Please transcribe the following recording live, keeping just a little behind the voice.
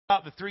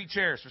about the three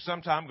chairs for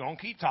some time. I'm going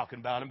to keep talking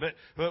about them,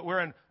 but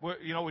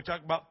we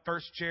talked about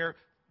first chair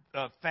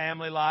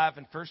family life,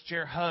 and first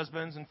chair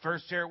husbands, and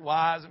first chair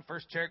wives, and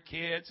first chair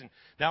kids, and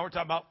now we're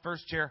talking about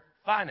first chair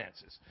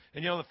finances.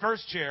 And the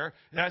first chair,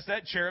 that's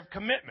that chair of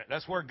commitment.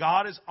 That's where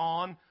God is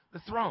on the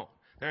throne.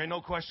 There ain't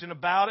no question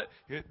about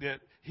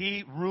it.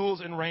 He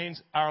rules and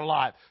reigns our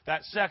life.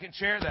 That second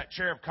chair, that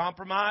chair of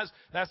compromise,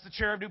 that's the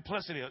chair of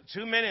duplicity.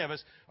 Too many of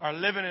us are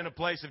living in a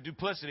place of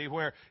duplicity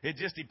where it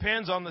just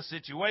depends on the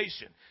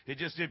situation. It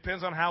just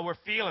depends on how we're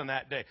feeling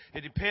that day.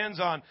 It depends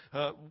on,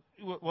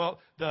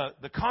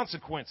 the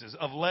consequences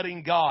of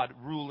letting God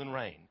rule and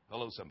reign.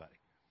 Hello, somebody.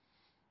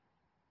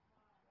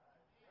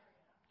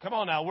 Come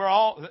on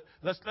now,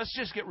 let's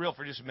just get real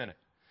for just a minute.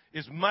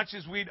 As much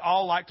as we'd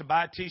all like to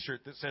buy a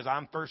T-shirt that says,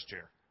 I'm first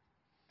chair,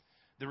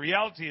 the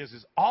reality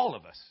is all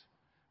of us,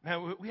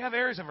 man, we have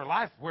areas of our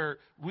life where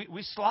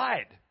we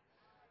slide.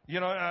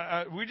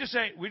 We just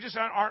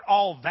aren't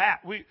all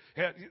that.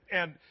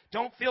 And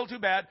don't feel too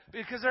bad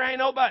because there ain't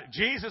nobody.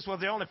 Jesus was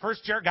the only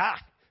first chair guy.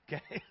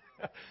 Okay.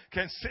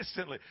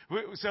 Consistently.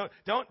 So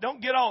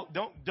don't get all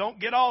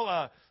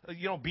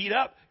beat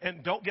up,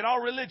 and don't get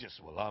all religious.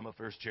 Well, I'm a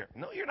first chair.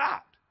 No, you're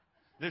not.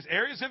 There's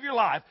areas of your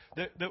life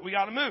that we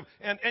got to move.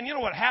 And you know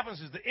what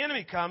happens is the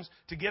enemy comes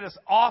to get us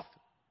off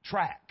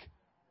track.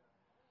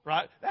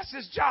 Right? That's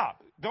his job.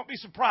 Don't be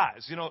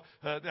surprised.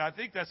 I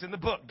think that's in the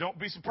book. Don't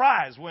be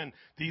surprised when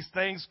these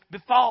things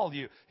befall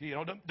you.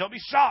 Don't be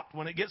shocked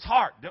when it gets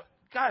hard.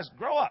 Guys,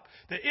 grow up.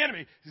 The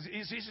enemy,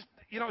 he's just,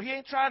 he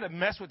ain't trying to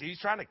mess with you.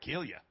 He's trying to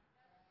kill you.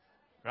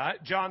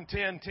 Right? John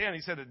 10:10,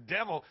 he said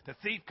the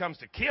thief comes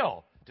to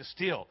kill, to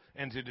steal,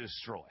 and to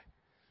destroy.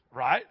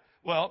 Right?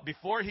 Well,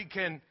 before he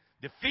can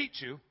defeat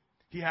you,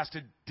 he has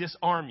to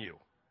disarm you.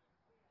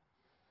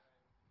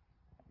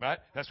 Right?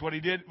 That's what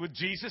he did with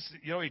Jesus.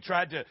 He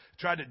tried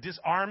to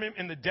disarm him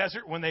in the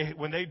desert when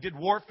they did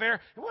warfare.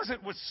 It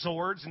wasn't with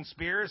swords and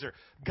spears or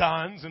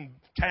guns and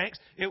tanks.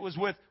 It was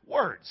with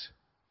words.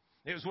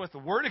 It was with the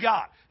Word of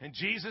God. And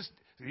Jesus,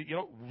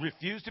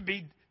 refused to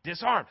be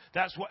disarmed.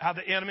 That's how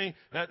the enemy.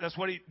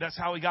 That's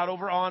how he got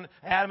over on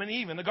Adam and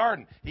Eve in the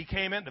garden. He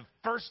came in. The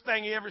first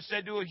thing he ever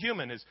said to a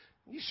human is,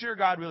 "You sure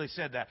God really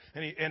said that?"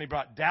 And he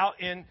brought doubt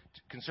in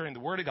concerning the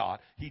Word of God.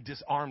 He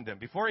disarmed them.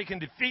 Before he can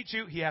defeat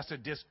you, he has to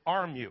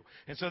disarm you.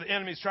 And so the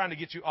enemy is trying to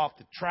get you off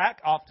the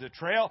track, off the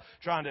trail,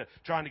 trying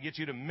to get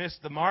you to miss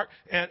the mark.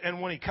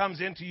 And when he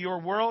comes into your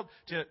world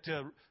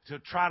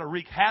to try to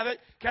wreak havoc,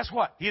 guess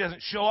what? He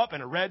doesn't show up in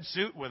a red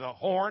suit with a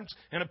horns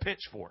and a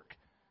pitchfork.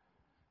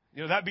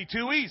 That'd be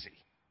too easy.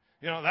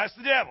 That's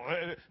the devil.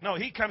 No,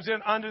 he comes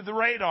in under the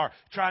radar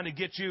trying to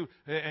get you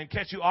and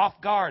catch you off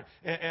guard.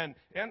 And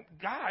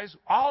guys,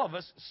 all of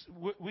us,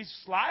 we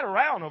slide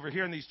around over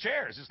here in these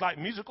chairs. It's like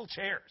musical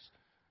chairs.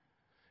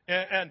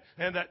 And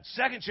that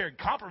second chair,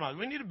 compromise.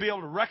 We need to be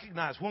able to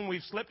recognize when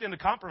we've slipped into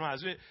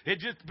compromise.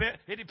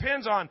 It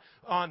depends on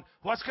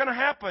what's going to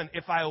happen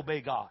if I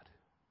obey God.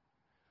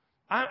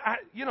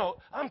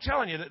 I'm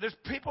telling you that there's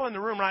people in the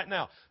room right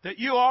now that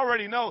you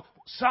already know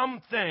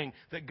something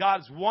that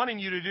God's wanting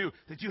you to do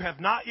that you have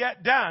not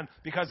yet done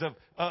because of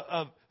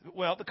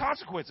the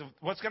consequence of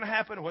what's going to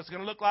happen, what's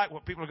going to look like,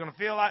 what people are going to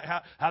feel like,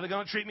 how they're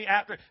going to treat me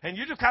after. And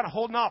you're just kind of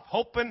holding off,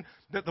 hoping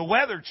that the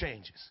weather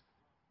changes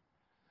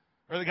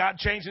or that God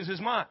changes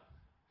his mind.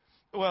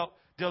 Well,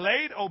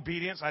 delayed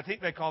obedience, I think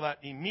they call that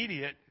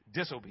immediate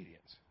disobedience.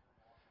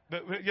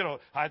 But,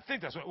 I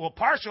think that's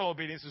partial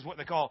obedience is what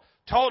they call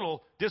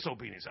total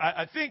disobedience.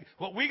 I think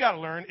what we got to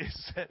learn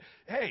is that,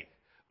 hey,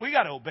 we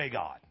got to obey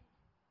God.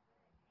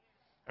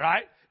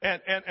 Right?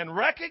 And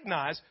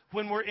recognize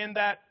when we're in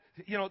that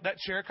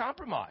chair of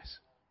compromise.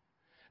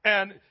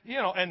 And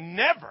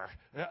never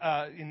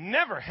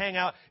hang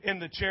out in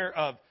the chair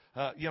of,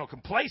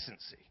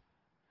 complacency.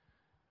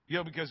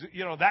 Because,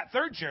 that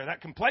third chair, that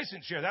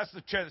complacent chair, that's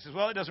the chair that says,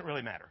 well, it doesn't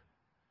really matter.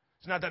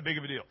 It's not that big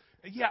of a deal.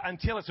 Yeah,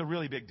 until it's a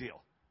really big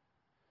deal.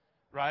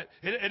 Right?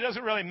 It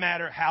doesn't really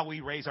matter how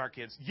we raise our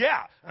kids.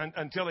 Yeah,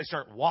 until they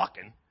start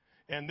walking.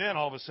 And then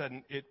all of a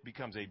sudden it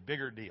becomes a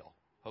bigger deal.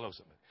 Hello,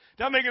 somebody.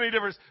 Doesn't make any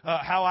difference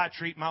how I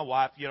treat my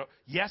wife.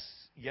 Yes,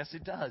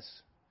 it does.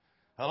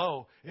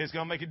 Hello, it's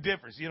going to make a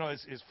difference.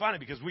 It's funny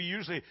because we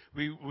usually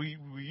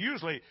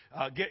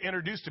get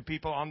introduced to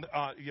people on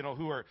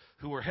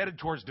who are headed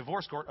towards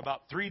divorce court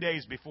about 3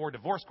 days before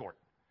divorce court.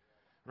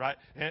 Right?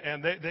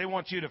 And they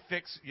want you to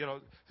fix,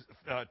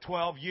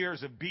 12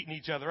 years of beating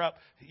each other up,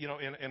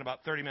 in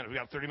about 30 minutes. We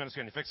got 30 minutes.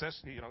 Can you fix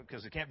this?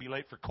 Because it can't be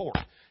late for court.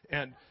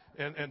 And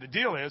the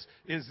deal is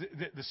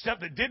the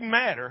stuff that didn't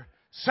matter,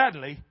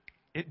 suddenly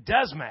it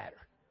does matter.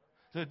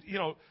 So,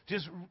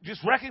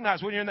 just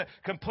recognize when you're in that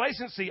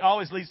complacency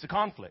always leads to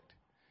conflict.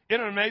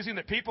 Isn't it amazing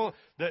that people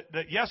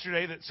that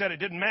yesterday that said it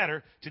didn't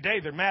matter, today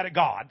they're mad at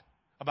God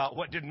about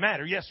what didn't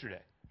matter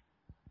yesterday.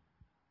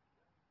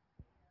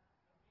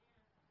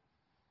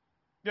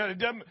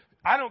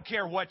 I don't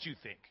care what you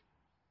think.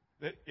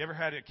 You ever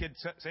had a kid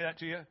say that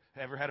to you?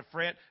 Ever had a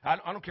friend? I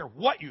don't care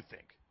what you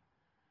think.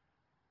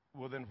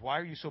 Well, then why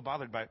are you so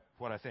bothered by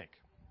what I think?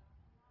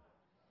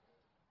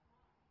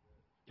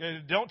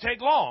 It don't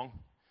take long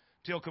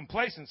till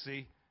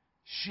complacency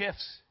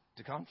shifts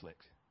to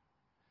conflict.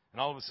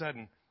 And all of a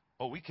sudden,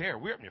 oh, we care.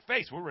 We're up in your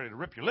face. We're ready to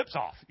rip your lips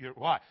off.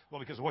 Why? Well,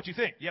 because of what you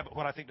think. Yeah, but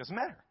what I think doesn't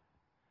matter.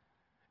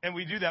 And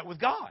we do that with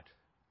God.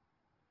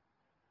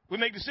 We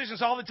make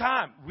decisions all the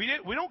time. We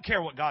don't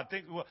care what God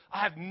thinks. Well,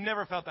 I have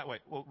never felt that way.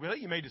 Well, really?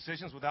 You made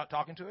decisions without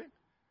talking to Him?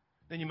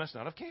 Then you must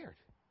not have cared.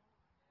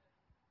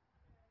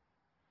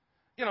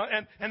 You know,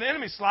 and the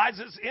enemy slides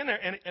us in there,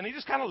 and he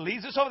just kind of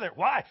leads us over there.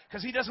 Why?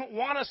 Because he doesn't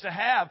want us to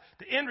have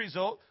the end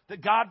result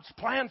that God's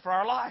planned for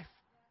our life.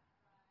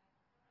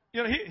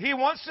 You know, he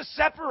wants to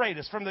separate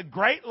us from the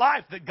great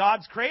life that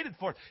God's created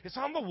for us. It's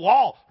on the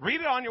wall.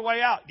 Read it on your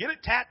way out. Get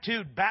it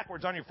tattooed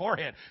backwards on your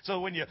forehead. So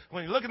when you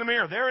look in the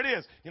mirror, there it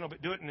is. You know,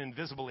 but do it in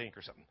invisible ink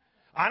or something.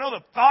 I know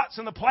the thoughts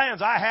and the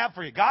plans I have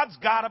for you. God's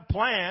got a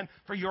plan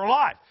for your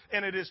life.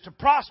 And it is to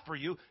prosper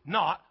you,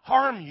 not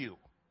harm you.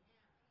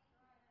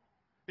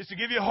 It's to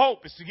give you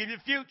hope. It's to give you a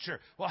future.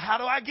 Well, how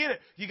do I get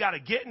it? You got to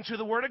get into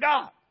the Word of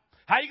God.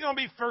 How are you going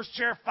to be first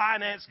chair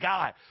finance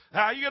guy?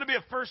 How are you going to be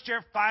a first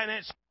chair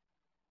finance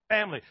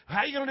family? How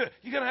are you going to do it?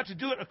 You're going to have to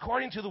do it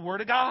according to the Word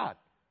of God.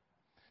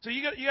 So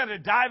you got to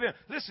dive in.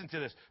 Listen to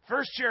this.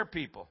 First chair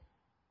people,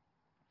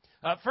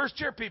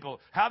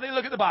 how they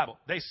look at the Bible,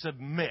 they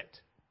submit.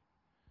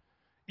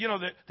 You know,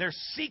 they're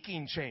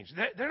seeking change.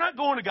 They're not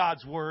going to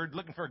God's Word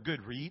looking for a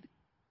good read.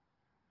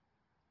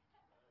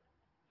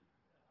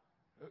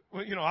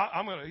 Well, you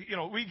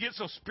know, we get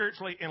so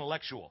spiritually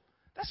intellectual.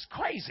 That's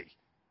crazy.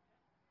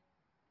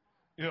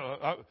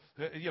 Well,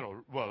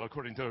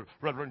 according to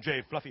Reverend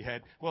J. Fluffyhead,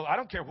 well, I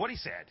don't care what he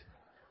said.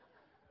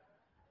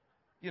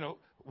 You know,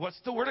 what's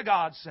the Word of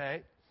God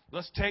say?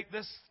 Let's take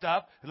this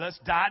stuff, let's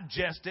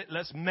digest it,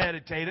 let's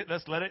meditate it,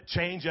 let's let it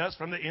change us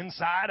from the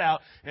inside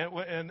out.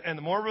 And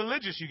the more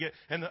religious you get,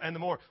 and the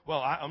more, well,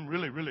 I'm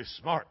really, really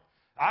smart.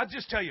 I'll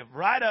just tell you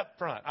right up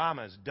front, I'm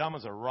as dumb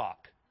as a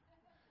rock.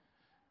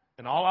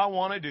 And all I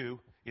want to do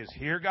is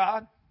hear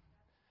God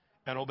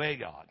and obey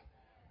God.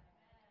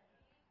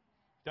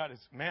 That is,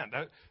 man,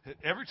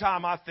 every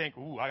time I think,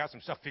 ooh, I got some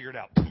stuff figured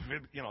out,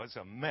 you know, it's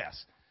a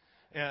mess.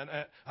 And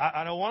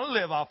I don't want to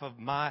live off of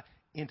my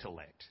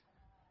intellect.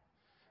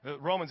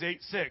 Romans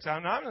 8:6.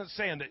 I'm not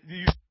saying that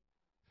you.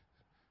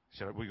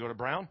 Should we go to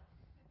brown?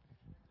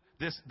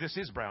 This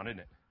is brown, isn't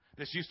it?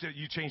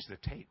 You changed the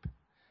tape.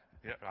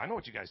 Yeah, I know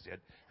what you guys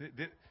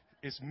did.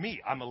 It's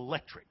me. I'm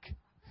electric.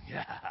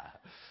 Yeah.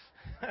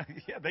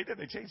 Yeah, they did.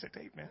 They changed the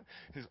tape, man.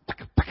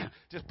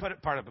 Just put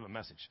it part of the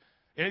message.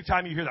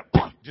 Anytime you hear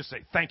that, just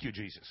say, "Thank you,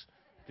 Jesus."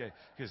 Okay,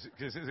 because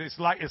it's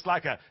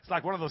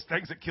like one of those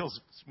things that kills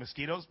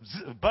mosquitoes.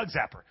 A bug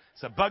zapper.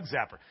 It's a bug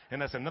zapper,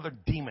 and that's another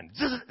demon.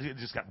 It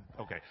just got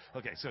okay.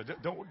 So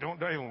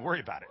don't even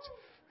worry about it.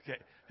 Okay,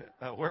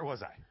 where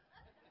was I?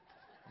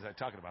 Was I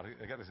talking about?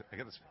 I got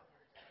this.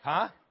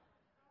 Huh?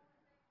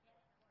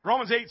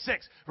 Romans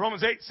 8:6.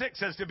 Romans 8:6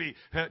 says to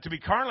be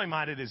carnally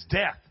minded is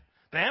death.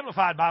 The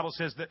Amplified Bible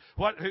says that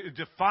what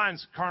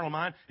defines carnal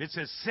mind, it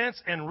says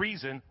sense and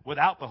reason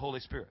without the Holy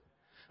Spirit.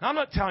 Now, I'm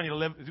not telling you to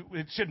live,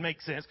 it should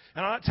make sense,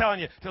 and I'm not telling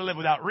you to live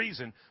without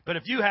reason, but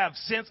if you have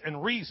sense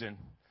and reason,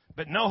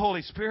 but no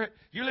Holy Spirit,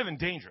 you're living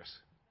dangerous.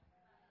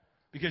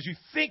 Because you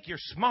think you're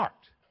smart.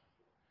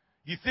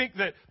 You think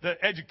that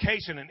the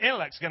education and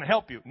intellect is going to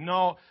help you.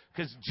 No,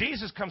 because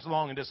Jesus comes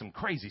along and does some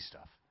crazy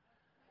stuff.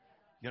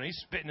 You know, he's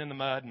spitting in the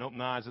mud and opening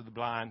the eyes of the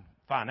blind.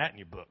 Find that in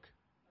your book.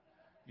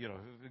 You know,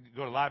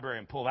 go to the library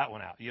and pull that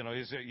one out. You know,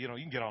 you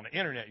can get on the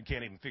internet and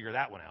can't even figure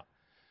that one out,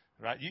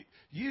 right?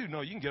 You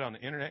know, you can get on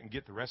the internet and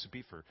get the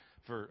recipe for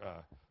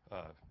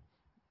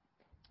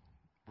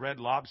Red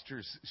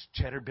Lobster's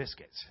cheddar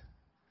biscuits.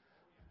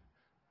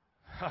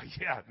 Oh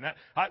yeah,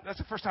 that's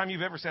the first time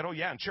you've ever said, "Oh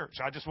yeah," in church.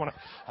 I just want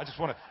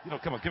to, you know,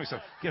 come on, give me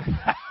some.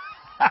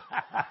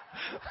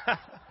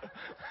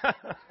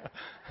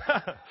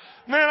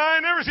 Man, I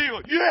ain't never seen you.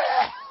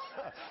 Yeah.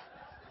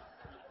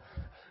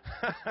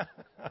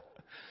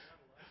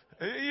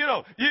 You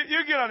know,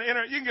 you get on the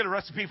internet, you can get a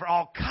recipe for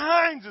all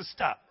kinds of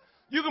stuff.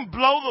 You can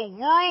blow the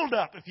world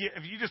up if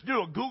you just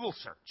do a Google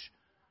search.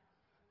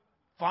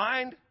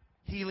 Find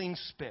healing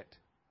spit.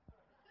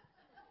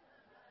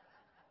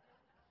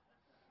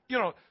 You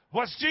know,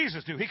 what's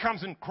Jesus do? He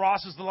comes and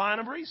crosses the line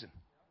of reason.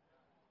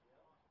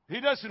 He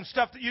does some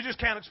stuff that you just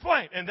can't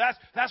explain, and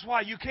that's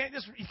why you can't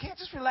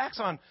just relax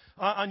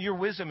on your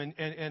wisdom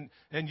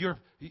and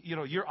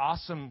your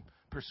awesome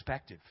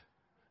perspective.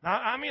 Now,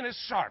 I mean, it's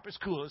sharp, it's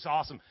cool, it's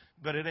awesome,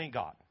 but it ain't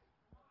God.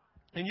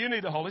 And you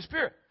need the Holy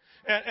Spirit.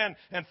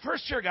 And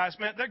first chair guys,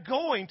 man, they're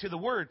going to the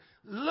Word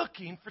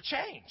looking for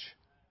change.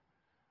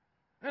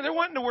 And they're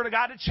wanting the Word of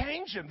God to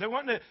change them. They're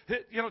wanting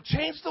to,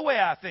 change the way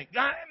I think.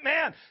 God,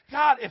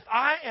 if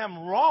I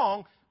am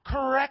wrong,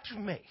 correct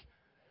me.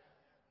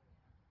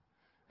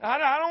 I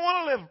don't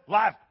want to live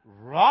life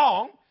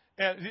wrong.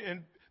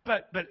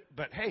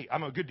 But hey,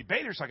 I'm a good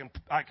debater, so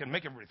I can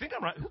make everybody think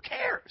I'm right. Who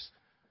cares?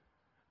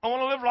 I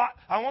want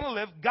to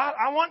live God.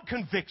 I want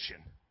conviction.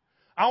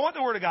 I want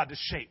the Word of God to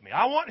shape me.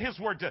 I want His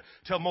Word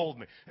to mold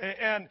me.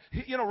 And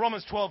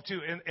Romans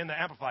 12:2 in the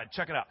Amplified,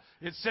 check it out.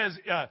 It says,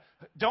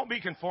 don't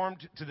be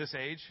conformed to this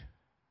age,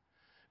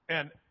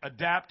 and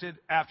adapted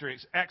after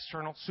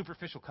external,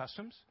 superficial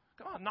customs.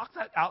 Come on, knock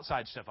that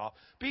outside stuff off.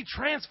 Be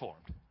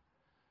transformed.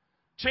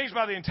 Changed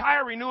by the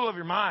entire renewal of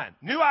your mind.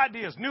 New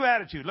ideas, new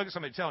attitude. Look at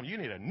somebody, tell them you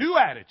need a new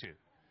attitude.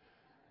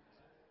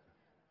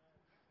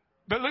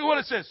 But look at what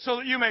it says. So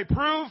that you may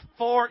prove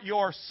for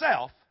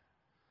yourself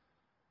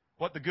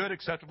what the good,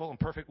 acceptable, and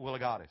perfect will of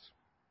God is.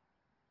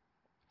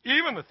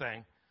 Even the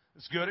thing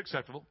that's good,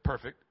 acceptable,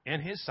 perfect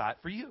in His sight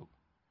for you.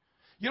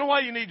 You know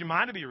why you need your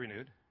mind to be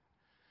renewed?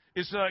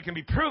 It's so that it can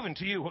be proven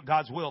to you what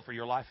God's will for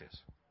your life is.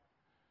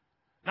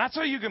 Not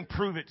so you can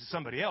prove it to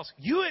somebody else.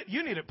 You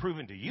need it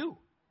proven to you.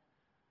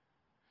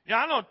 Yeah,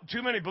 I know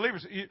too many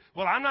believers.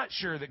 Well, I'm not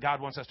sure that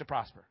God wants us to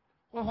prosper.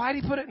 Well, why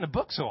did He put it in the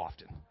book so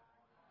often?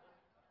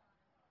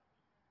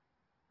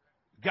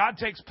 God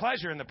takes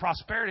pleasure in the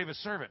prosperity of His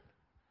servant.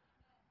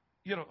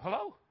 You know,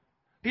 hello?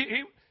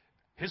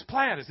 His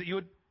plan is that you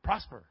would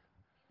prosper.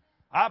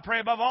 I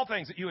pray above all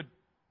things that you would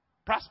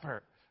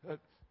prosper.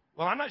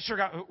 Well, I'm not sure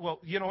God...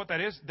 Well, you know what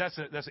that is? That's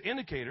an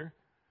indicator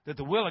that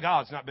the will of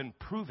God's not been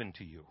proven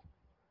to you.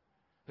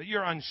 That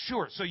you're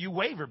unsure. So you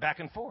waver back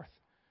and forth.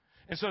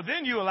 And so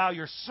then you allow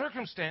your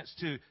circumstance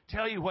to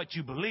tell you what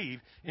you believe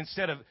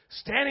instead of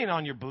standing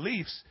on your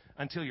beliefs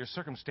until your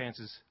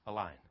circumstances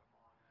align.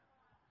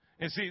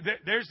 And see,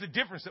 there's the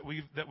difference that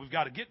we've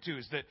got to get to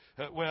is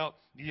that, well,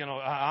 you know,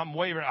 I'm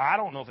wavering. I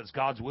don't know if it's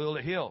God's will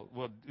to heal.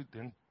 Well,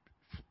 then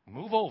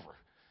move over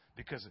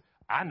because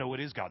I know it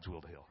is God's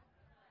will to heal.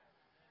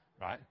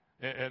 Right?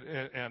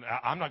 And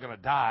I'm not going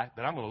to die,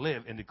 but I'm going to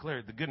live and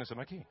declare the goodness of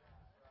my King.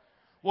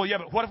 Well, yeah,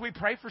 but what if we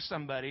pray for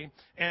somebody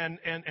and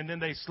then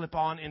they slip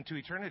on into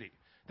eternity?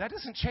 That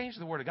doesn't change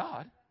the Word of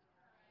God.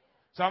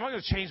 So I'm not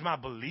going to change my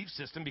belief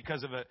system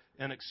because of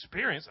an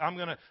experience. I'm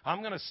going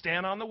to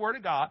stand on the Word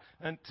of God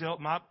until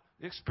my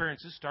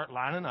experiences start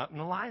lining up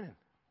and aligning.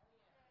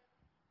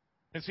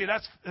 And see,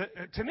 that's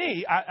to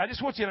me. I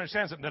just want you to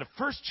understand something, that a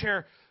first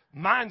chair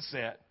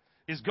mindset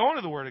is going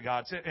to the Word of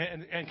God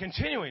and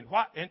continuing.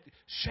 And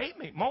shape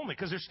me, mold me,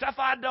 because there's stuff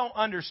I don't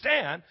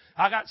understand.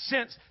 I got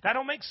sense that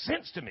don't make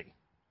sense to me.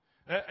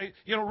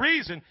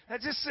 Reason. I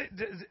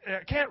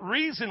can't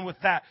reason with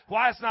that.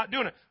 Why it's not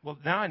doing it? Well,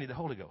 now I need the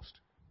Holy Ghost.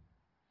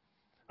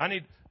 I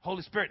need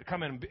Holy Spirit to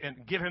come in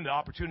and give Him the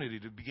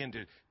opportunity to begin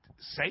to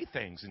say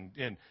things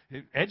and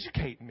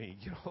educate me.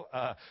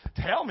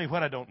 Tell me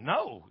what I don't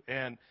know.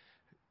 And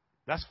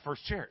that's the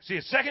first chair. See,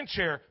 a second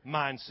chair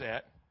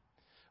mindset.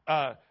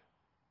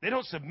 They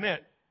don't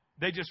submit.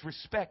 They just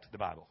respect the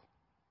Bible.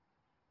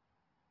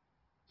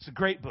 It's a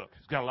great book.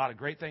 It's got a lot of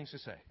great things to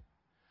say.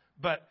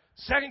 But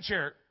second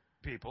chair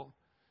people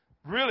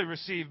really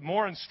receive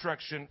more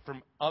instruction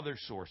from other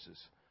sources,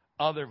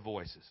 other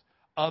voices,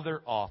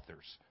 other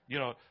authors.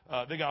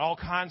 They got all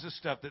kinds of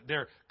stuff that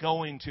they're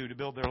going to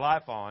build their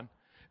life on.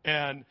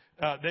 And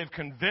they've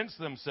convinced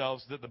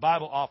themselves that the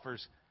Bible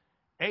offers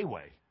a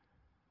way,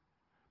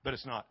 but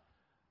it's not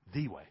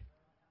the way.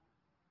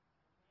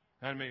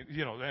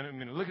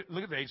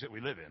 Look at the age that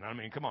we live in. I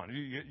mean, come on.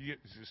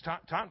 It's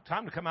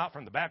time to come out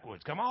from the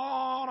backwoods. Come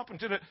on up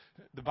into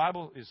the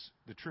Bible is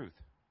the truth.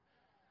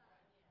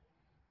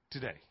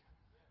 Today.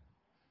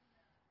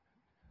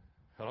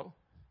 Hello?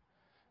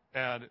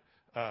 And,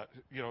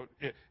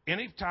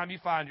 anytime you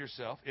find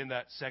yourself in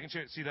that second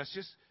chair, see, that's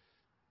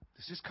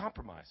just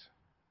compromise.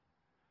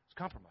 It's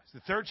compromise. The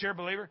third chair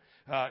believer,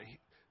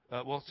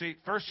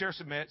 first chair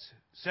submits,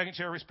 second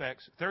chair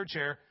respects, third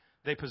chair,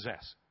 they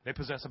possess. They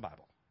possess a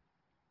Bible.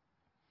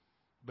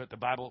 But the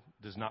Bible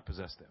does not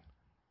possess them.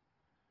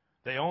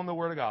 They own the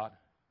Word of God,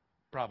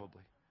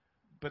 probably.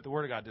 But the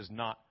Word of God does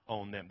not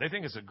own them. They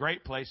think it's a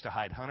great place to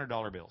hide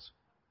 $100 bills.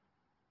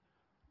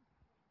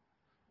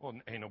 Well,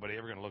 ain't nobody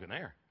ever going to look in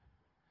there.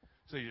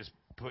 So you just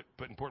put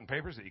important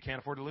papers that you can't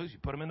afford to lose, you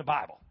put them in the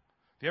Bible.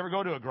 If you ever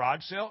go to a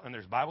garage sale and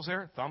there's Bibles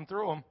there, thumb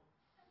through them.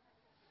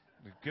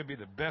 It could be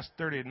the best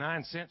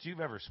 39 cents you've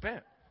ever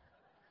spent.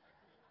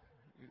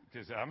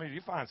 Because,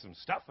 you find some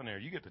stuff in there.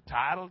 You get the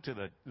title to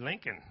the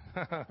Lincoln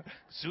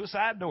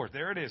suicide doors.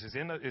 There it is.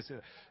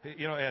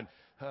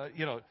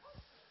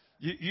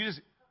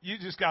 You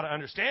just got to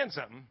understand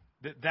something.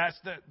 That's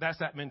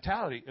that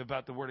mentality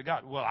about the Word of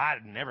God. Well, I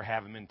never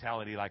have a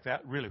mentality like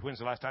that. Really, when's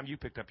the last time you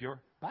picked up your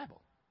Bible?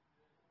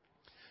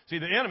 See,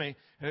 the enemy,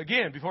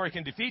 again, before he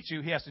can defeat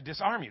you, he has to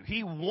disarm you.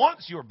 He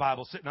wants your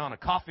Bible sitting on a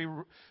coffee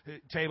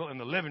table in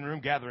the living room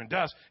gathering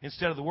dust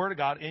instead of the Word of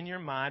God in your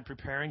mind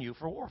preparing you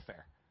for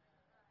warfare.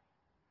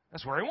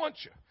 That's where he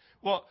wants you.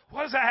 Well,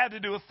 what does that have to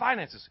do with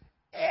finances?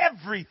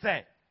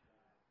 Everything.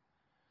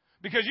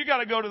 Because you got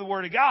to go to the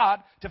Word of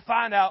God to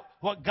find out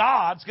what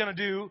God's going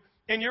to do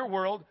in your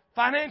world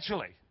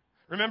financially.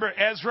 Remember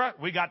Ezra?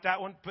 We got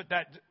that one. Put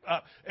that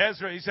up.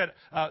 Ezra, he said,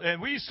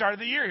 and we started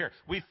the year here.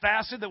 We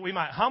fasted that we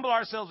might humble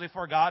ourselves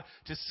before God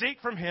to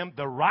seek from Him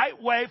the right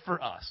way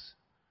for us.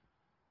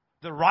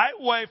 The right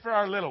way for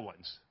our little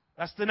ones.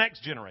 That's the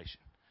next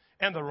generation.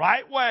 And the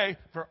right way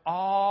for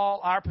all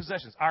our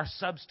possessions, our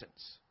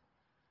substance.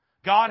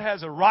 God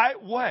has a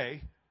right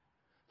way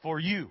for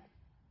you.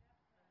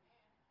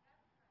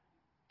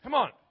 Come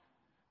on.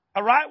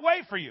 A right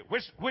way for you,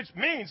 which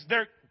means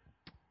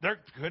There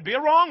could be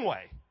a wrong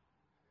way,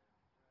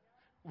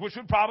 which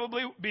would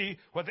probably be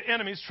what the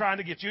enemy's trying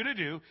to get you to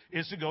do,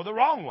 is to go the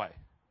wrong way.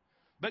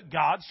 But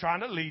God's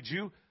trying to lead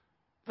you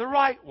the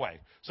right way.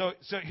 So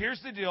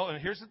here's the deal,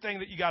 and here's the thing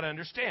that you got to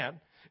understand,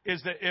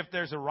 is that if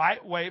there's a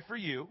right way for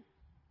you,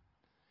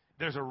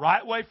 there's a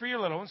right way for your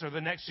little ones or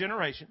the next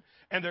generation,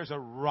 and there's a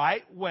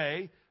right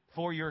way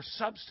for your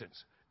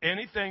substance.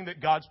 Anything that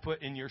God's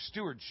put in your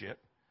stewardship,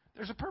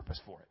 there's a purpose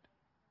for it.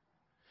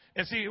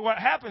 And see, what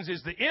happens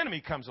is the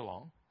enemy comes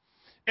along,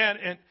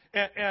 and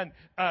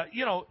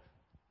you know,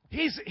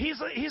 he's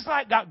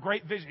like got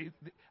great vision.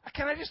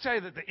 Can I just tell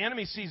you that the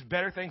enemy sees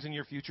better things in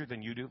your future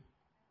than you do?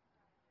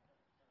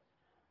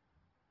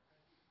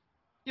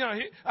 You know,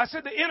 I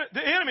said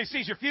the enemy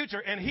sees your future,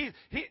 and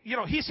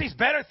he sees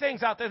better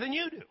things out there than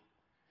you do.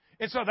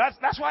 And so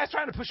that's why he's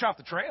trying to push off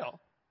the trail.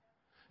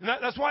 And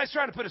that's why he's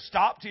trying to put a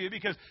stop to you,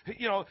 because,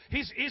 you know,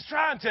 he's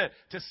trying to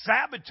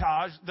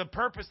sabotage the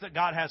purpose that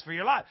God has for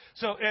your life.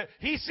 So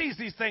he sees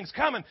these things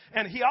coming,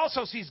 and he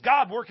also sees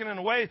God working in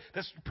a way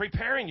that's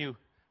preparing you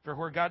for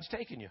where God's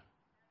taking you.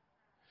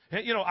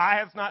 You know, eye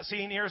hath not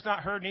seen, ear has not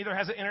heard, neither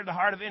has it entered the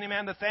heart of any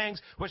man the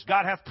things which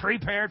God hath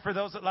prepared for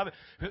those that love it.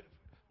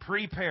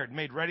 Prepared,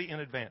 made ready in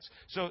advance.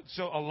 So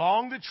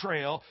along the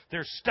trail,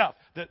 there's stuff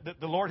that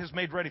the Lord has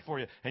made ready for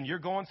you, and you're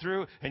going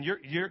through, and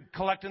you're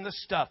collecting the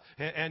stuff,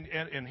 and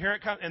here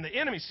it comes, and the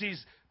enemy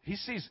sees,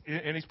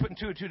 and he's putting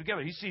two and two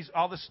together. He sees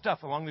all this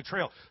stuff along the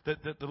trail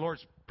that the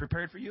Lord's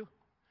prepared for you,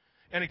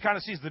 and he kind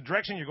of sees the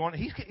direction you're going.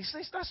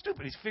 He's not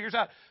stupid. He figures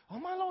out, oh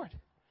my Lord,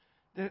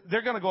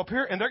 they're going to go up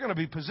here, and they're going to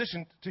be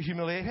positioned to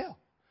humiliate hell.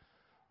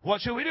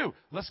 What should we do?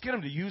 Let's get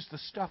them to use the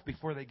stuff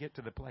before they get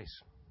to the place.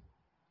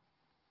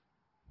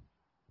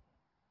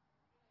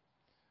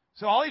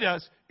 So all he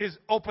does is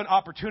open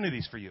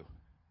opportunities for you.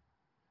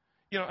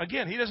 You know,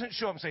 again, he doesn't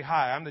show up and say,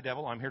 hi, I'm the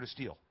devil. I'm here to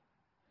steal.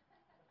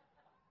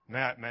 May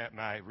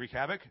I wreak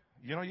havoc?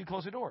 You know, you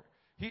close the door.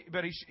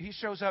 But he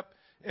shows up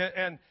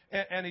and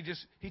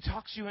he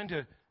talks you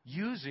into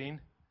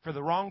using for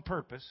the wrong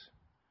purpose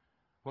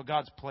what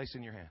God's placed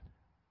in your hand.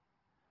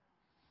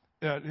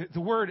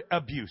 The word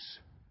abuse,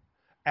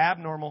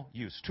 abnormal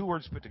use. Two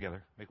words put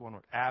together. Make one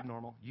word.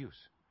 Abnormal use.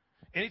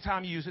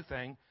 Anytime you use a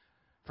thing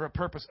for a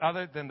purpose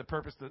other than the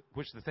purpose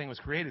which the thing was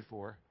created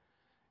for,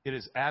 it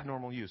is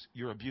abnormal use.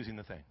 You're abusing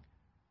the thing.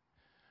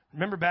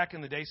 Remember back in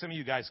the day, some of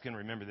you guys can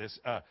remember this.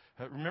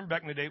 Remember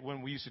back in the day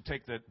when we used to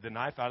take the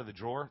knife out of the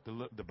drawer,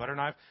 the butter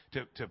knife,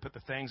 to put the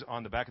things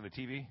on the back of the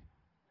TV?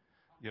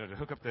 You know, to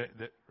hook up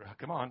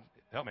come on,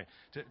 help me.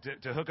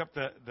 To hook up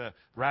the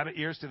rabbit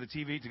ears to the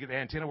TV to get the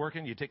antenna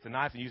working, you take the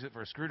knife and use it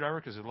for a screwdriver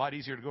because it's a lot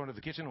easier to go into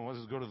the kitchen than it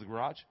was to go to the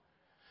garage.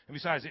 And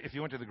besides, if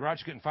you went to the garage,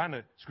 you couldn't find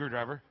a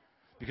screwdriver,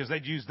 because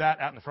they'd use that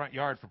out in the front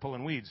yard for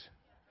pulling weeds.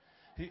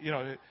 You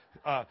know,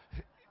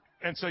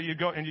 and so you'd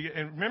go and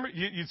remember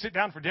you'd sit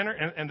down for dinner,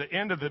 and the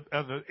end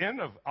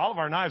of all of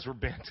our knives were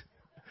bent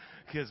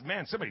because,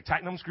 man, somebody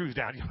tightened them screws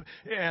down.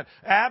 And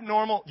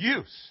abnormal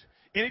use.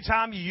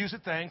 Anytime you use a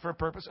thing for a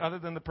purpose other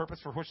than the purpose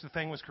for which the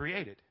thing was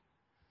created.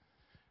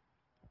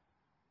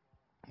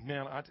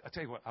 Man, I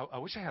tell you what, I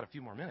wish I had a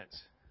few more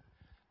minutes.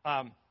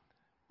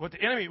 What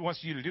the enemy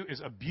wants you to do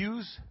is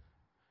abuse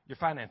your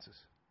finances,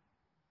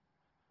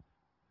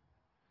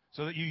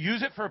 so that you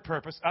use it for a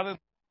purpose other than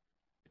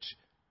which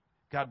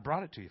God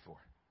brought it to you for.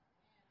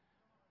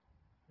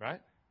 Right?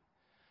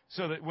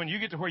 So that when you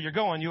get to where you're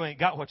going, you ain't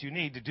got what you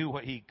need to do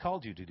what he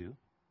called you to do.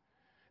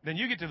 Then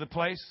you get to the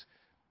place,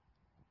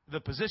 the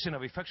position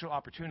of effectual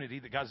opportunity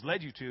that God's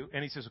led you to,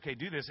 and he says, okay,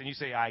 do this. And you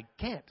say, I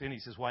can't. And he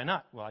says, why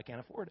not? Well, I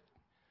can't afford it.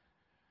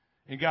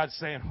 And God's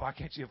saying, why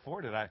can't you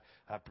afford it? I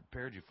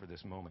prepared you for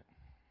this moment.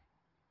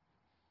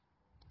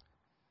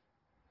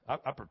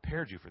 I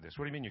prepared you for this.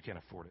 What do you mean you can't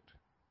afford it?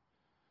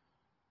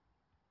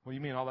 Well, you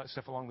mean all that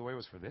stuff along the way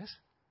was for this?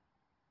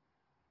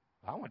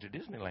 I went to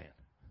Disneyland.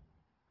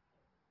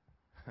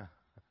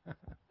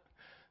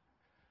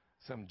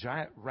 Some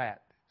giant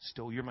rat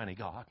stole your money,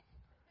 God.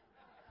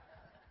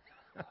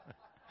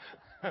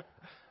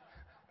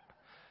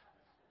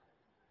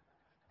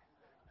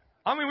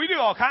 I mean, we do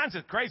all kinds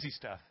of crazy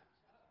stuff.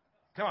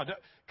 Come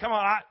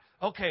on.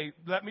 Okay,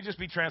 let me just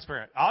be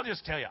transparent. I'll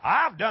just tell you,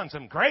 I've done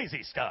some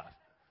crazy stuff.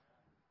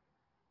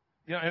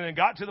 You know, and then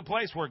got to the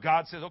place where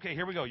God says, okay,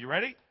 here we go. You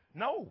ready?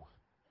 No.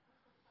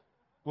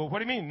 Well, what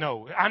do you mean,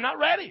 no? I'm not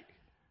ready.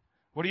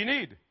 What do you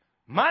need?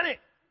 Money.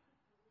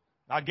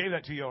 I gave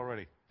that to you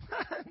already.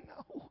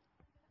 No.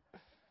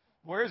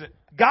 Where is it?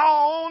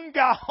 Gone.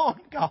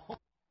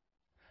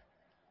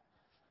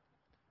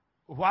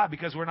 Why?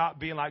 Because we're not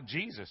being like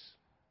Jesus.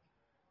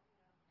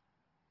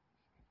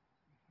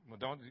 Well,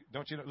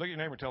 don't you know, look at your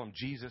neighbor and tell him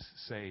Jesus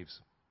saves.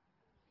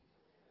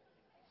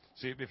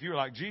 See, if you were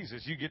like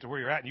Jesus, you get to where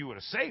you're at and you would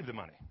have saved the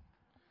money.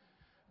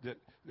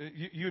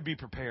 You would be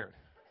prepared.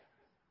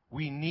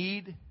 We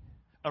need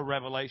a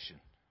revelation.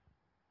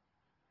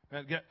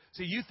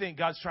 See, you think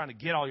God's trying to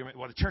get all your money.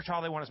 Well, the church,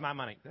 all they want is my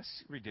money.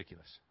 That's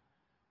ridiculous.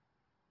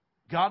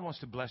 God wants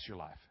to bless your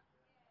life.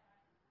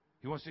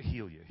 He wants to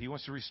heal you. He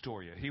wants to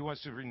restore you. He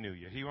wants to renew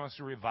you. He wants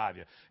to revive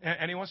you.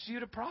 And he wants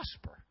you to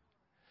prosper.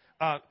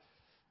 Man,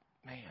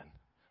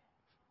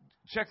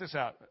 check this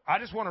out. I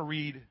just want to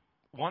read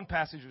one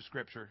passage of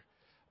Scripture,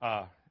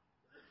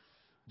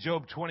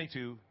 Job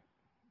 22,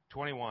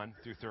 21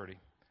 through 30.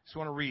 Just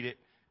want to read it.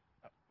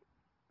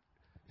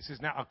 It says,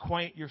 now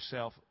acquaint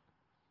yourself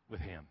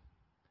with him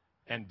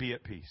and be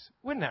at peace.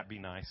 Wouldn't that be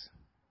nice?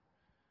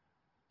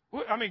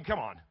 I mean, come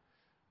on.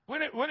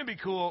 Wouldn't it be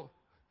cool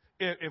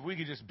if we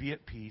could just be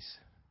at peace?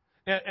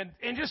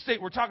 And just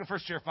think, we're talking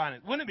first chair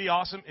finance. Wouldn't it be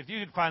awesome if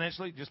you could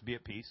financially just be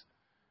at peace?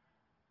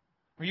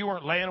 When you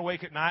weren't laying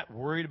awake at night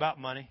worried about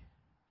money.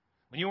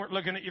 When you weren't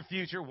looking at your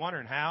future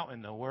wondering how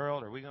in the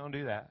world are we going to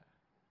do that?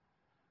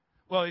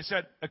 Well, he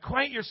said,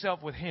 acquaint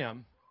yourself with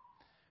him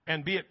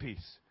and be at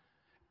peace.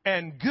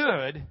 And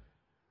good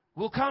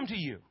will come to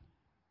you.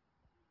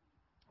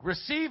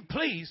 Receive,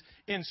 please,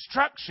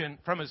 instruction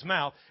from his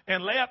mouth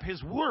and lay up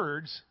his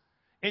words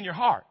in your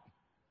heart.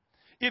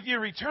 If you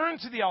return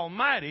to the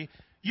Almighty,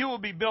 you will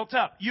be built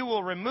up. You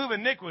will remove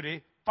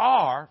iniquity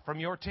far from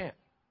your tent.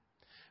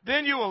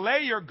 Then you will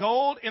lay your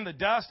gold in the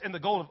dust and the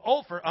gold of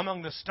Ophir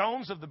among the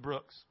stones of the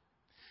brooks.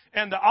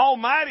 And the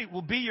Almighty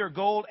will be your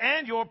gold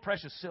and your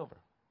precious silver.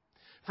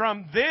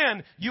 From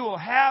then you will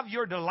have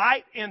your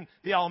delight in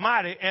the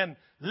Almighty and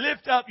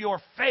lift up your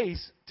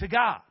face to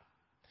God.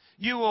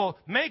 You will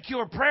make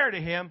your prayer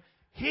to him.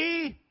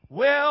 He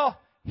will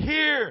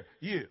hear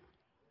you.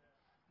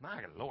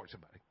 My Lord,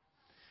 somebody.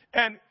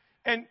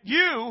 And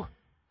you,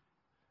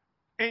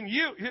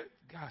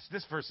 gosh,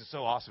 this verse is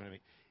so awesome to me.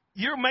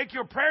 You make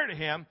your prayer to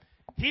him.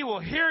 He will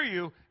hear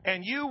you,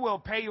 and you will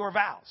pay your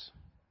vows.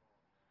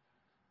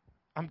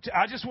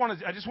 I just want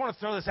to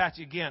throw this at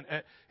you again.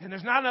 And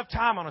there's not enough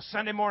time on a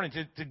Sunday morning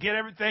to get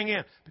everything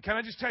in. But can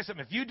I just tell you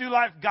something? If you do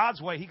life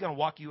God's way, he's going to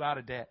walk you out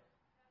of debt.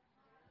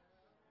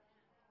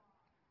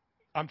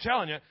 I'm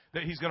telling you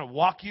that he's going to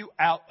walk you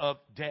out of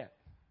debt.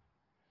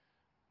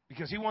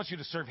 Because he wants you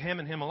to serve him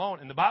and him alone.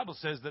 And the Bible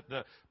says that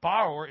the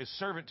borrower is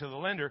servant to the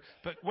lender.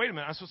 But wait a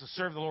minute, I'm supposed to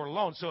serve the Lord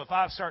alone. So if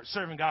I start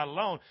serving God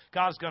alone,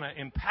 God's going to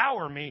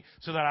empower me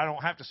so that I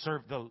don't have to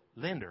serve the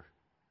lender.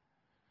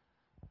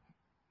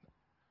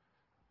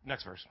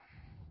 Next verse.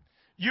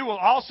 You will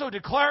also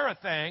declare a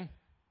thing,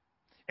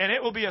 and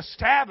it will be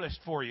established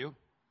for you.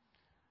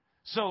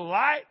 So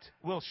light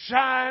will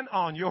shine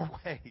on your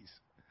ways.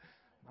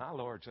 My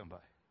Lord,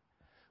 somebody.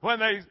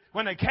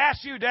 When they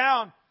cast you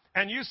down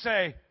and you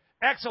say,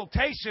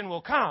 exaltation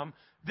will come,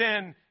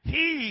 then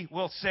he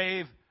will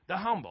save the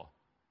humble.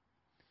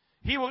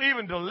 He will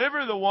even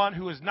deliver the one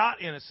who is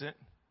not innocent.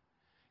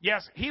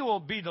 Yes, he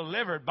will be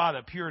delivered by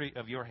the purity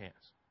of your hands.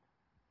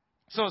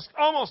 So it's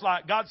almost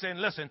like God saying,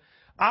 listen,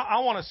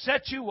 I want to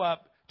set you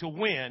up to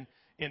win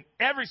in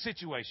every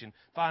situation.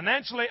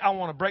 Financially, I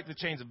want to break the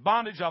chains of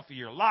bondage off of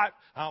your life.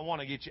 I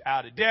want to get you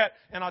out of debt.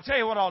 And I'll tell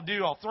you what I'll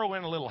do. I'll throw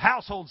in a little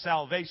household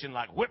salvation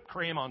like whipped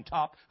cream on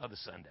top of the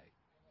sundae.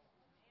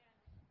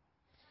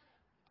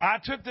 I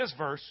took this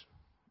verse,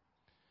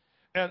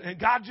 and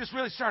God just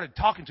really started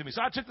talking to me.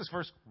 So I took this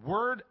verse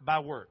word by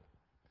word,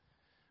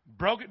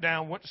 broke it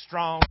down, went to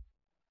strong,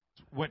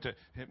 went to,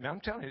 I'm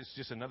telling you, it's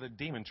just another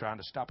demon trying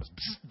to stop us.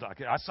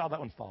 I saw that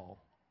one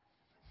fall.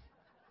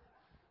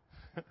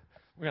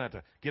 We're going to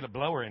have to get a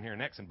blower in here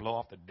next and blow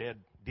off the dead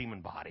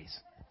demon bodies.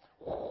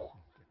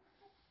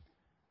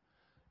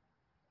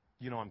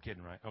 You know I'm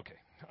kidding, right? Okay.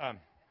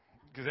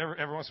 Because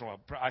every once in a while,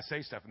 I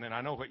say stuff, and then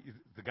I know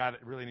the guy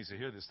that really needs to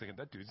hear this thinking,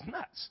 that dude's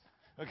nuts.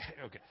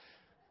 Okay.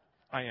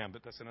 I am,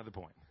 but that's another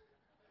point.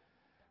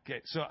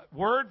 Okay, so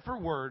word for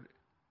word,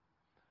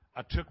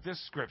 I took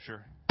this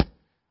scripture,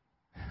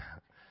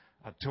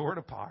 I tore it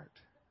apart,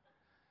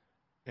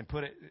 and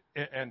put it,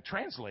 and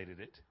translated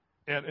it.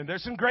 And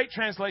there's some great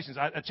translations.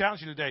 I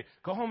challenge you today,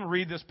 go home and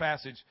read this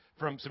passage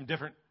from some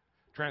different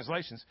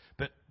translations.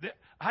 But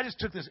I just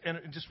took this and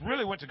just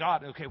really went to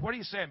God. Okay, what are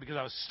you saying? Because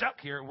I was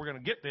stuck here, and we're going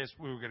to get this.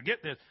 We were going to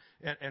get this.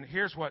 And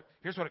here's what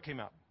it came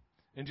out.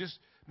 And just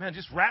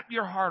wrap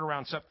your heart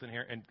around something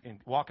here and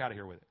walk out of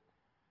here with it.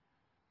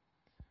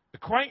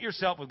 Acquaint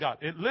yourself with God.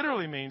 It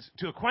literally means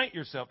to acquaint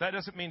yourself. That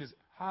doesn't mean is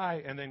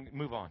hi and then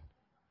move on.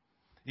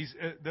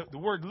 The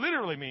word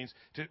literally means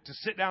to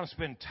sit down and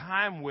spend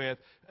time with,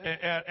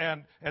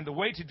 and the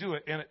way to do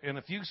it. And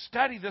if you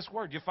study this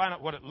word, you find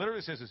out what it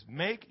literally says is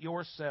make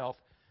yourself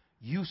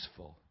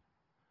useful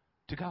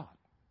to God.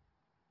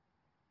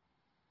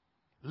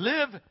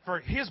 Live for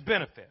his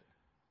benefit.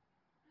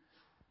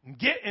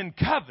 Get in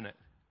covenant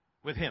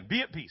with him.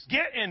 Be at peace.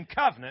 Get in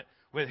covenant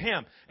with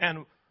him.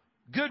 And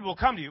good will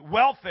come to you.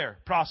 Welfare,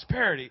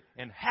 prosperity,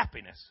 and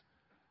happiness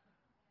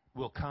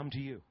will come to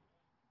you.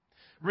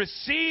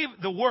 Receive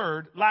the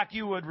word like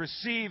you would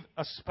receive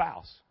a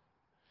spouse.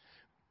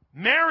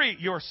 Marry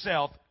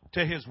yourself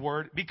to his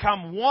word.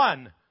 Become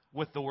one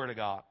with the word of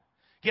God.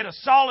 Get a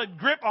solid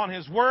grip on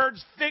his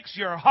words. Fix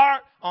your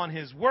heart on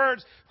his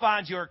words.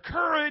 Find your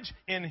courage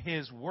in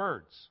his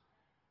words.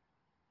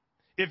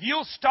 If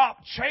you'll stop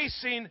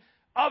chasing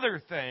other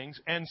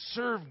things and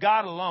serve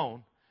God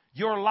alone,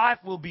 your life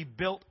will be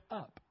built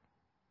up.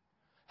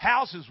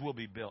 Houses will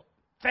be built.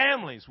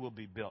 Families will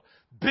be built.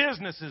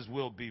 Businesses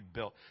will be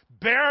built.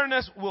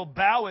 Barrenness will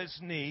bow its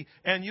knee,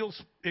 and you'll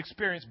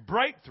experience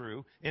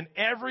breakthrough in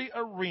every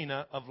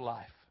arena of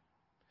life.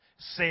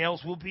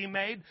 Sales will be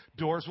made.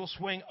 Doors will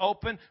swing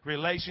open.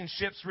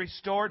 Relationships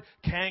restored.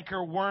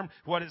 Canker worm,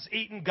 what is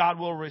eaten, God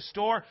will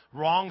restore.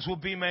 Wrongs will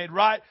be made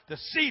right. The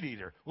seed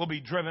eater will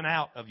be driven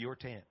out of your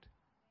tent.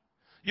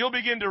 You'll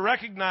begin to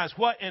recognize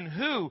what and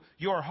who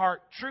your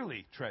heart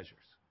truly treasures.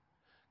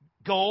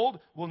 Gold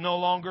will no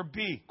longer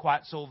be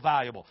quite so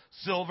valuable.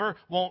 Silver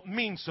won't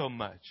mean so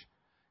much.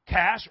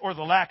 Cash, or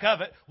the lack of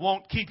it,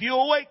 won't keep you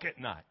awake at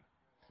night,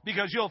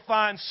 because you'll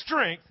find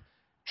strength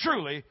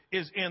truly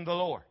is in the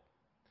Lord.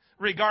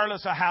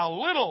 Regardless of how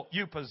little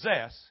you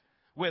possess,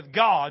 with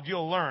God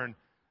you'll learn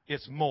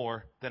it's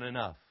more than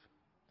enough.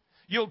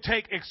 You'll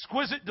take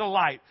exquisite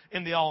delight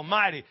in the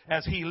Almighty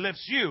as He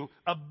lifts you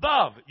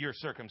above your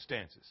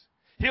circumstances.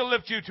 He'll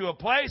lift you to a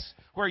place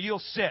where you'll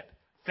sit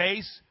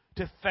face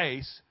to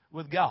face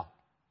with God.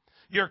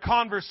 Your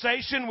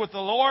conversation with the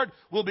Lord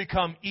will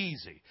become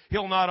easy.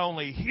 He'll not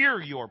only hear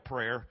your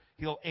prayer,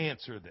 He'll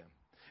answer them.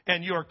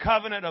 And your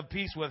covenant of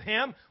peace with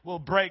Him will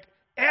break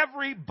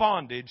every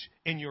bondage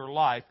in your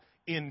life,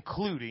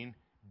 including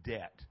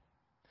debt.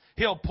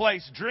 He'll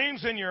place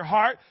dreams in your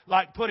heart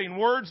like putting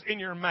words in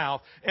your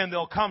mouth, and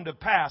they'll come to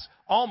pass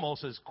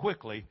almost as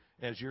quickly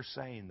as you're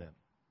saying them.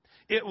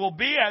 It will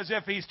be as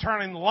if He's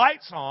turning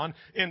lights on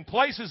in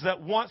places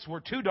that once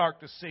were too dark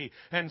to see.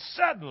 And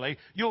suddenly,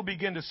 you'll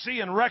begin to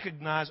see and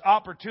recognize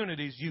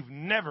opportunities you've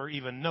never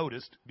even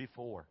noticed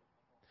before.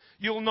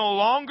 You'll no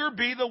longer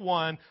be the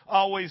one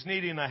always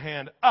needing a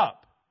hand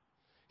up.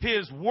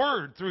 His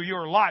word through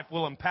your life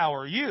will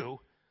empower you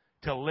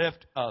to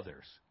lift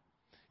others.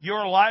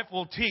 Your life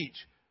will teach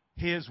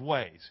His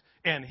ways,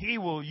 and He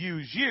will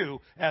use you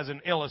as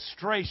an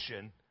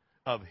illustration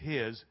of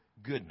His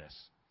goodness.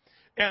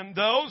 And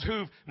those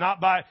who've, not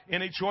by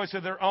any choice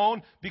of their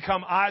own,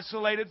 become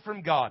isolated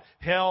from God,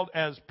 held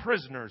as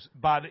prisoners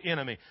by the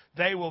enemy,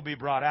 they will be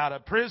brought out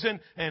of prison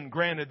and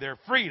granted their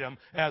freedom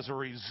as a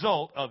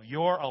result of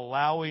your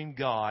allowing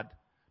God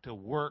to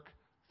work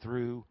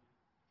through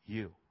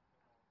you.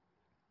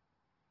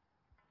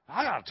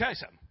 I got to tell you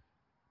something.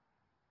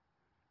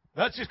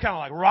 That's just kind of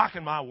like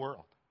rocking my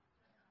world.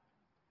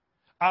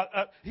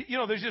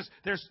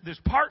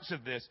 There's parts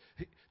of this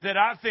that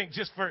I think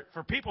just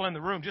for people in the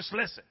room, just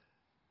listen.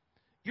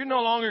 You're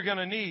no longer going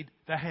to need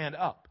the hand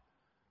up.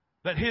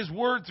 But His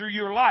word through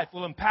your life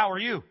will empower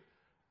you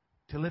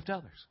to lift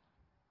others.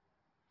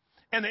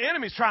 And the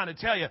enemy's trying to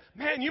tell you,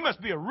 man, you must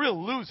be a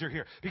real loser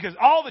here, because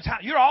all the time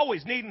you're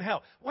always needing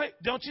help. Wait,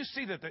 don't you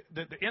see that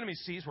the enemy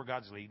sees where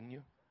God's leading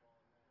you?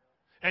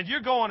 And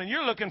you're going and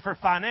you're looking for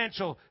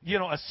financial,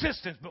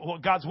 assistance. But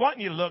what God's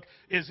wanting you to look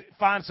is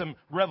find some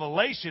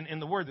revelation in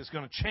the Word that's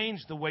going to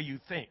change the way you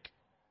think.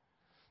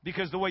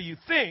 Because the way you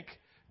think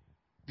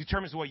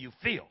determines the way you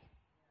feel.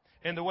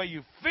 And the way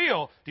you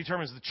feel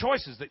determines the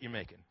choices that you're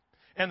making.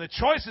 And the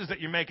choices that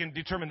you're making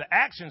determine the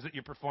actions that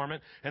you're performing.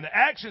 And the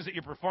actions that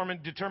you're performing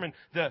determine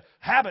the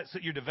habits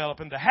that you're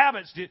developing. The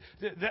habits,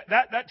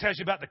 that tells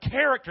you about the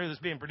character that's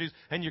being produced.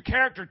 And your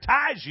character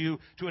ties you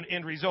to an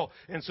end result.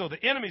 And so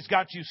the enemy's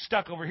got you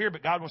stuck over here,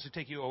 but God wants to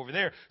take you over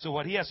there. So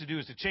what He has to do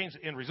is to change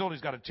the end result. He's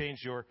got to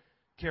change your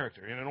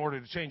character. And in order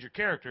to change your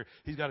character,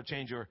 He's got to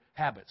change your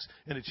habits.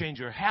 And to change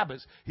your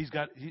habits, He's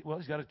got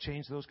to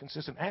change those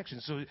consistent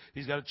actions. So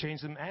He's got to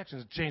change them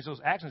actions. To change those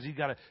actions, He's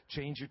got to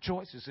change your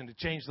choices. And to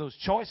change those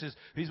choices,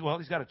 He's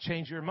got to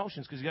change your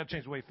emotions, because He's got to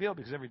change the way you feel,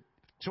 because every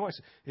choice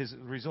is the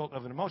result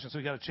of an emotion. So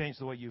He's got to change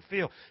the way you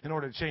feel. In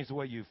order to change the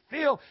way you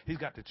feel, He's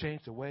got to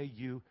change the way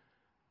you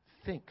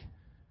think.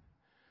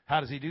 How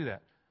does He do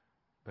that?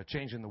 By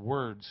changing the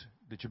words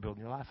that you're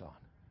building your life on.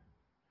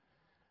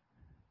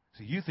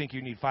 So you think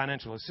you need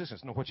financial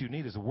assistance. No, what you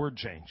need is a word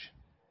change.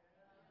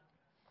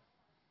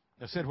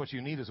 I said what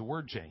you need is a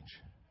word change.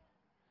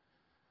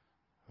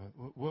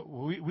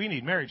 We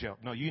need marriage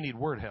help. No, you need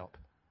word help.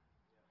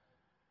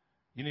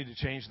 You need to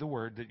change the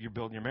word that you're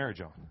building your marriage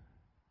on.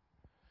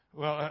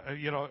 Well,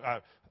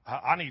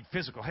 I need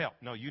physical help.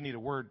 No, you need a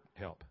word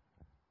help.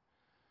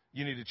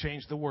 You need to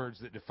change the words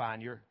that define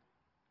your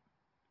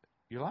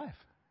life.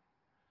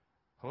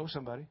 Hello,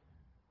 somebody.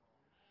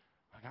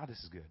 My God, this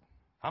is good.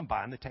 I'm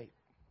buying the tape.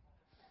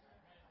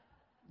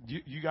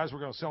 You guys were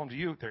going to sell them to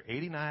you. They're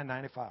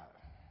 $89.95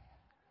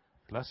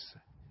 plus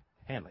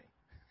handling.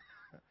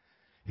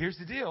 Here's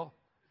the deal: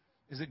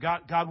 is that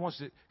God wants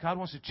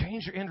to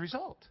change your end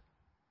result.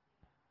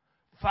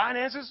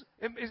 Finances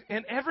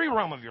in every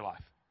realm of your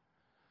life.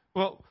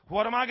 Well,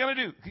 what am I going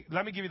to do?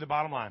 Let me give you the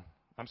bottom line.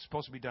 I'm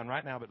supposed to be done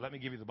right now, but let me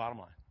give you the bottom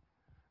line.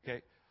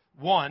 Okay,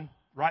 1.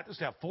 Write this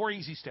down. 4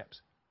 easy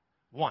steps.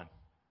 1.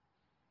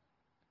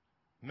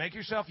 Make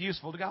yourself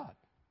useful to God.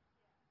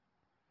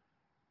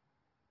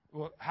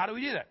 Well, how do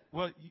we do that?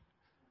 Well,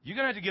 you're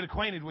going to have to get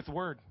acquainted with the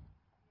Word.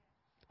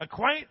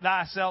 Acquaint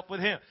thyself with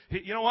Him.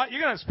 You know what? You're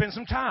going to spend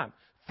some time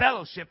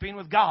fellowshipping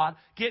with God,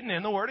 getting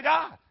in the Word of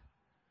God.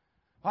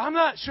 Well, I'm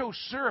not so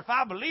sure if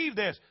I believe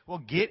this. Well,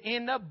 get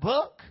in the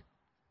book.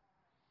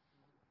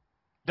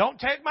 Don't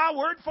take my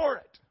word for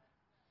it.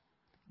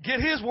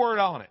 Get His word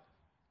on it.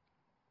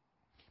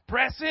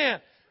 Press in.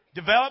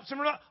 Develop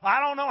some. I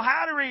don't know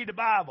how to read the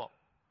Bible.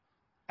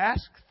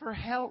 Ask for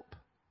help.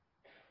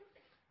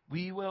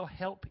 We will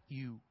help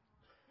you.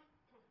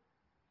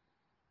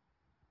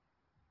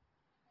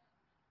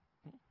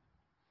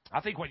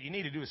 I think what you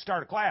need to do is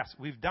start a class.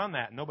 We've done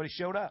that. Nobody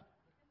showed up.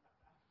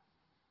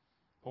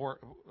 Or,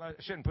 I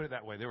shouldn't put it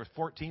that way. There were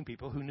 14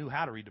 people who knew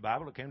how to read the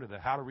Bible that came to the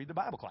How to Read the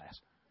Bible class.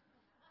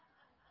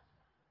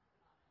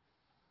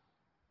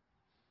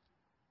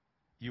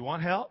 You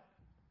want help?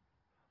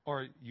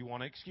 Or you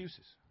want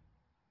excuses?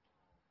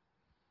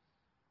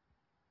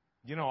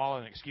 You know all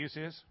an excuse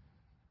is?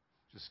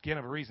 It's the skin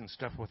of a reason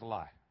stuffed with a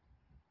lie.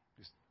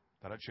 Just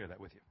thought I'd share that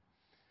with you.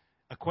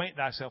 Acquaint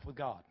thyself with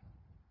God.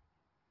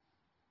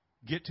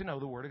 Get to know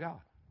the Word of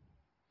God.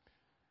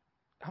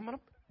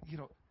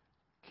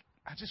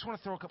 I just want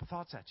to throw a couple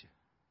thoughts at you.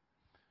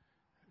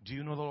 Do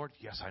you know the Lord?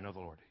 Yes, I know the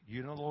Lord.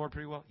 You know the Lord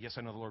pretty well? Yes,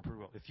 I know the Lord pretty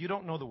well. If you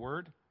don't know the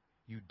Word,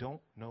 you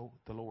don't know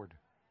the Lord.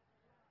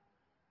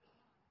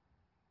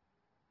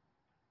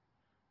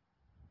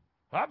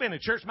 Well, I've been to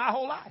church my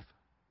whole life.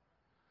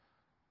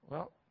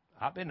 Well,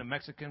 I've been to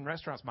Mexican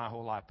restaurants my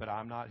whole life, but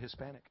I'm not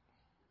Hispanic.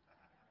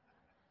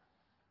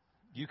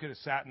 You could have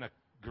sat in a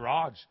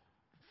garage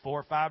 4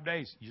 or 5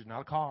 days. You're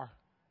not a car.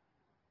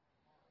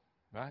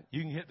 Right?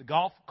 You can hit the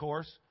golf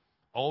course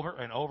over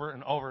and over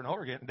and over and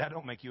over again. That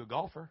don't make you a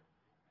golfer.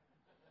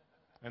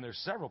 And there's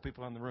several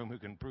people in the room who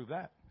can prove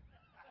that.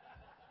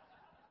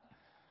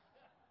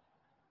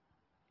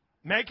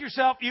 Make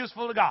yourself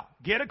useful to God.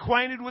 Get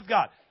acquainted with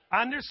God.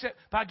 Understand.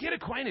 By get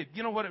acquainted,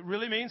 you know what it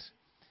really means?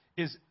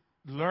 Is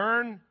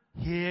learn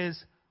His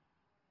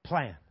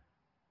plan.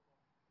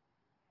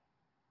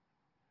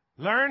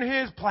 Learn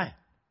His plan.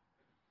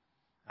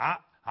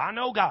 I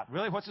know God.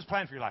 Really? What's His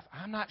plan for your life?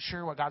 I'm not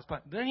sure what God's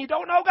plan. Then you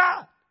don't know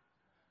God.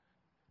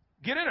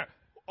 Get in there.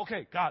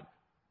 Okay, God,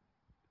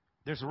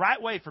 there's a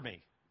right way for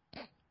me.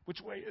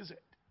 Which way is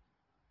it?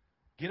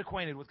 Get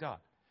acquainted with God.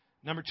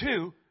 Number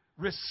 2,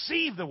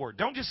 receive the Word.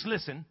 Don't just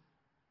listen.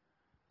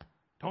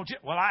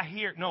 I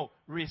hear. No,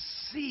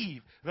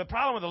 receive. The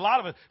problem with a lot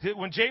of it,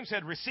 when James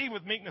said, receive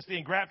with meekness the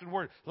engrafted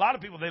word, a lot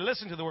of people, they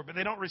listen to the word, but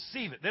they don't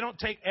receive it. They don't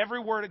take every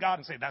word of God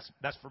and say,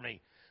 that's for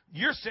me.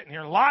 You're sitting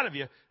here, a lot of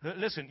you,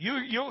 listen,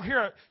 you'll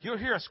hear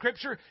a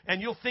scripture,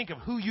 and you'll think of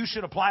who you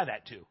should apply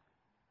that to.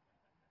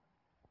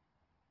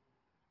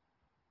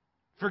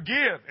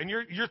 Forgive, and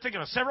you're thinking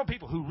of several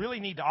people who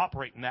really need to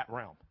operate in that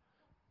realm.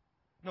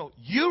 No,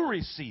 you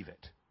receive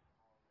it.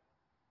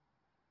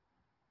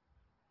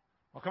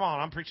 Well, come on,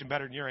 I'm preaching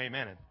better than you're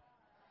amening.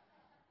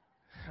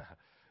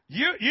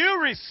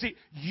 You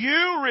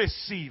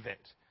receive it.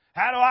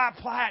 How do I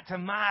apply it to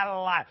my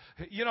life?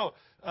 You know,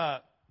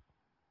 I'll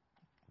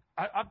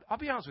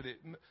be honest with you.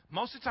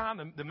 Most of the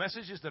time, the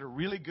messages that are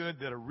really good,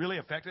 that are really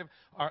effective,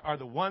 are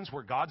the ones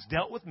where God's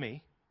dealt with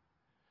me.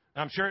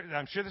 I'm sure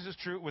this is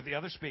true with the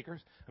other speakers.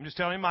 I'm just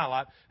telling you my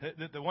life.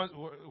 The ones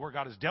where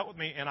God has dealt with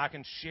me, and I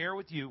can share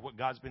with you what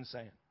God's been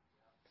saying.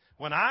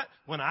 When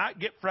I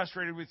get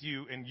frustrated with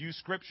you and use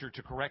Scripture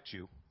to correct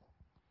you,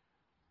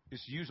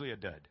 it's usually a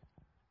dud.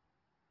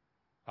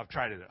 I've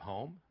tried it at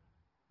home.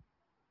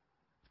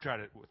 I've tried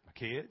it with my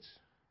kids.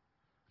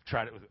 I've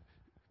tried it with,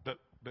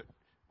 but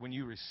when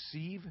you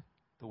receive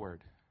the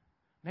Word,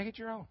 make it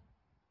your own.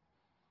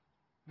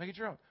 Make it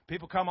your own.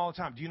 People come all the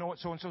time. Do you know what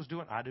so and so's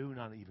doing? I do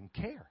not even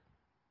care.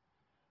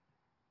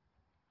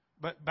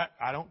 But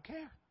I don't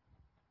care.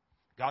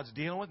 God's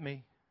dealing with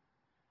me,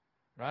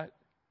 right?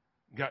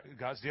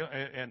 God's deal,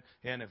 and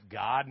if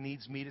God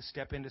needs me to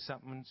step into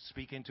something and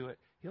speak into it,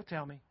 He'll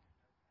tell me.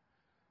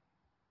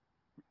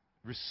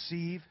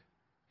 Receive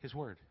His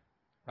Word,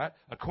 right?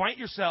 Acquaint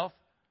yourself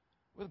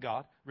with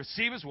God.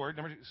 Receive His Word.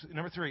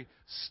 Number 3,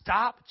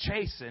 stop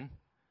chasing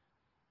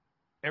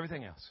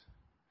everything else.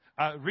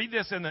 Read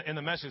this in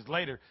the message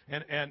later,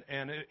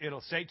 and it'll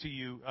say to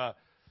you,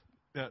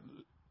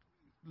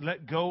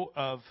 let go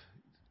of.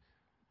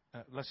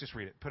 Let's just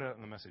read it. Put it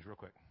in the message real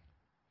quick.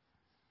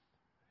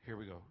 Here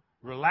we go.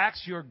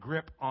 Relax your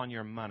grip on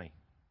your money.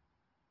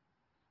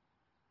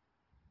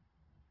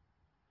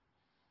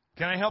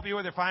 Can I help you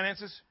with your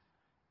finances?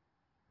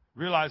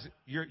 Realize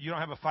you don't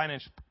have a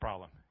financial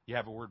problem. You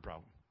have a word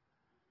problem.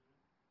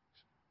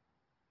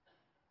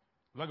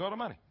 Let go of the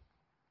money.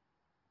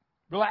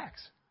 Relax.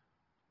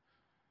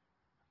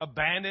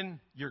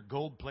 Abandon your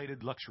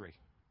gold-plated luxury.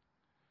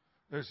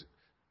 There's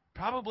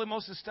probably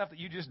most of the stuff that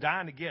you're just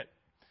dying to get.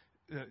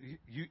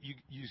 You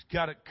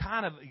got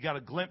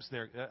a glimpse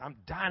there. I'm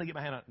dying to get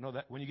my hand on it. No,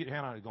 that when you get your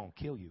hand on it, it's going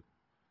to kill you.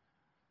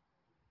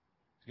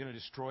 It's going to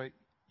destroy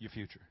your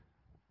future.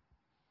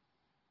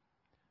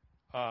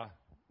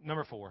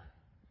 Number 4,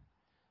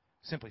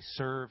 simply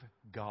serve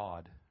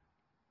God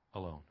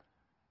alone.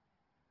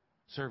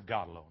 Serve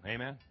God alone.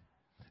 Amen?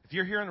 If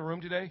you're here in the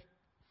room today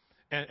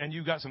and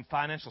you've got some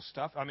financial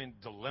stuff,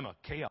 dilemma, chaos.